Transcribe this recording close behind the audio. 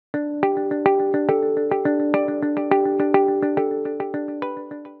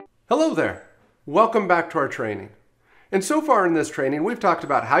Hello there. Welcome back to our training. And so far in this training, we've talked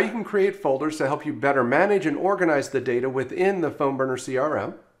about how you can create folders to help you better manage and organize the data within the PhoneBurner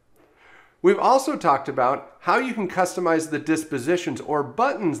CRM. We've also talked about how you can customize the dispositions or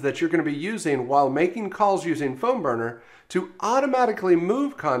buttons that you're going to be using while making calls using PhoneBurner to automatically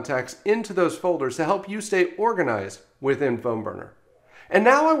move contacts into those folders to help you stay organized within PhoneBurner. And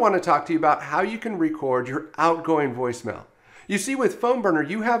now I want to talk to you about how you can record your outgoing voicemail. You see, with PhoneBurner,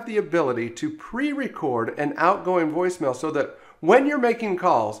 you have the ability to pre-record an outgoing voicemail so that when you're making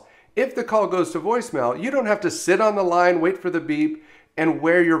calls, if the call goes to voicemail, you don't have to sit on the line, wait for the beep, and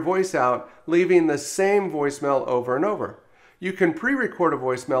wear your voice out, leaving the same voicemail over and over. You can pre-record a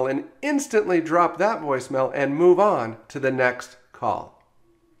voicemail and instantly drop that voicemail and move on to the next call.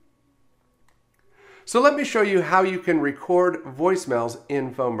 So let me show you how you can record voicemails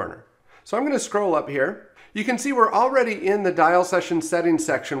in PhoneBurner. So I'm going to scroll up here. You can see we're already in the dial session settings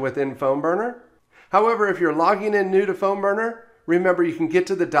section within PhoneBurner. However, if you're logging in new to PhoneBurner, remember you can get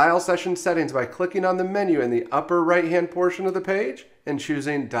to the dial session settings by clicking on the menu in the upper right-hand portion of the page and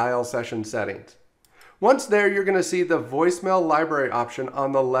choosing Dial Session Settings. Once there, you're going to see the Voicemail Library option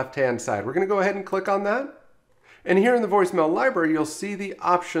on the left-hand side. We're going to go ahead and click on that. And here in the Voicemail Library, you'll see the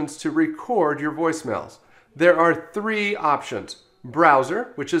options to record your voicemails. There are three options.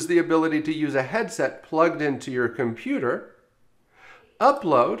 Browser, which is the ability to use a headset plugged into your computer.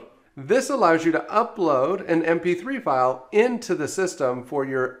 Upload. This allows you to upload an MP3 file into the system for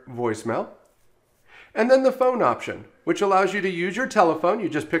your voicemail. And then the phone option, which allows you to use your telephone. You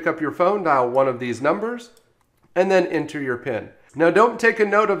just pick up your phone, dial one of these numbers, and then enter your PIN. Now don't take a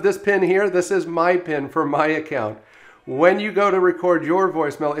note of this PIN here. This is my PIN for my account. When you go to record your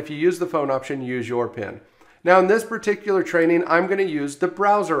voicemail, if you use the phone option, use your PIN. Now in this particular training, I'm going to use the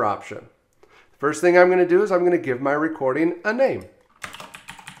browser option. First thing I'm going to do is I'm going to give my recording a name.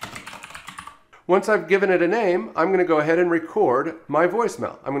 Once I've given it a name, I'm going to go ahead and record my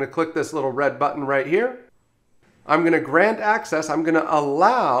voicemail. I'm going to click this little red button right here. I'm going to grant access. I'm going to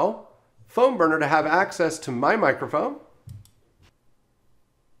allow PhoneBurner to have access to my microphone.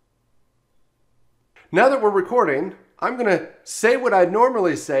 Now that we're recording, I'm going to say what I'd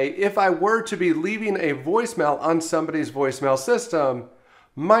normally say if I were to be leaving a voicemail on somebody's voicemail system,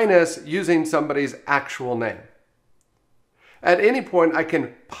 minus using somebody's actual name. At any point, I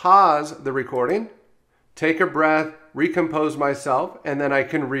can pause the recording, take a breath, recompose myself, and then I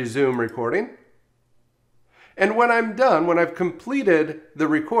can resume recording. And when I'm done, when I've completed the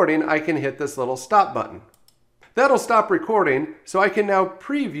recording, I can hit this little stop button. That'll stop recording, so I can now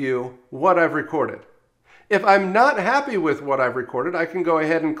preview what I've recorded. If I'm not happy with what I've recorded, I can go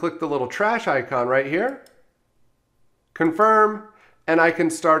ahead and click the little trash icon right here, confirm, and I can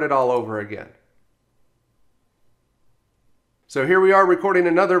start it all over again. So here we are recording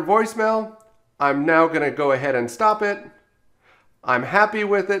another voicemail. I'm now going to go ahead and stop it. I'm happy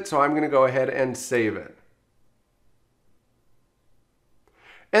with it, so I'm going to go ahead and save it.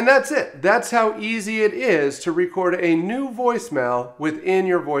 And that's it. That's how easy it is to record a new voicemail within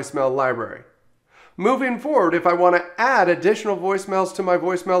your voicemail library. Moving forward, if I want to add additional voicemails to my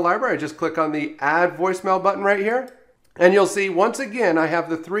voicemail library, I just click on the Add Voicemail button right here. And you'll see, once again, I have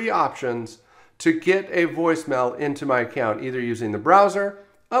the three options to get a voicemail into my account, either using the browser,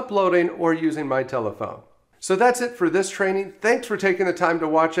 uploading, or using my telephone. So that's it for this training. Thanks for taking the time to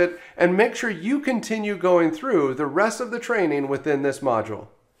watch it, and make sure you continue going through the rest of the training within this module.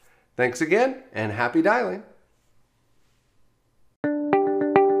 Thanks again, and happy dialing.